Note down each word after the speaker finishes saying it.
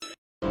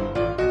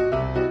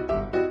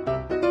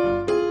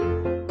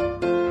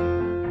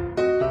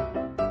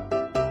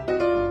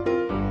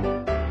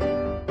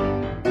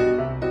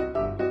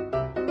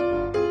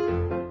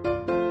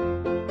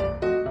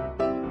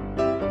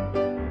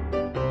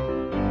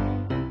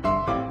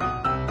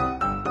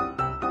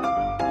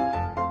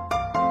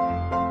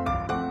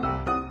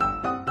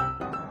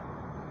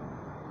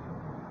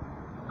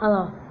Olha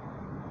lá.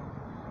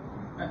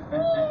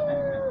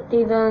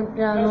 Tirando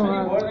já no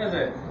rabo.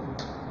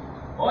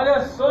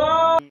 Olha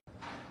só!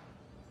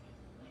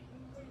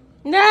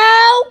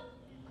 Não!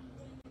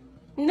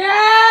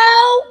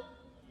 Não!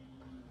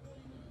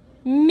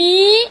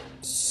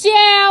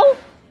 Michel!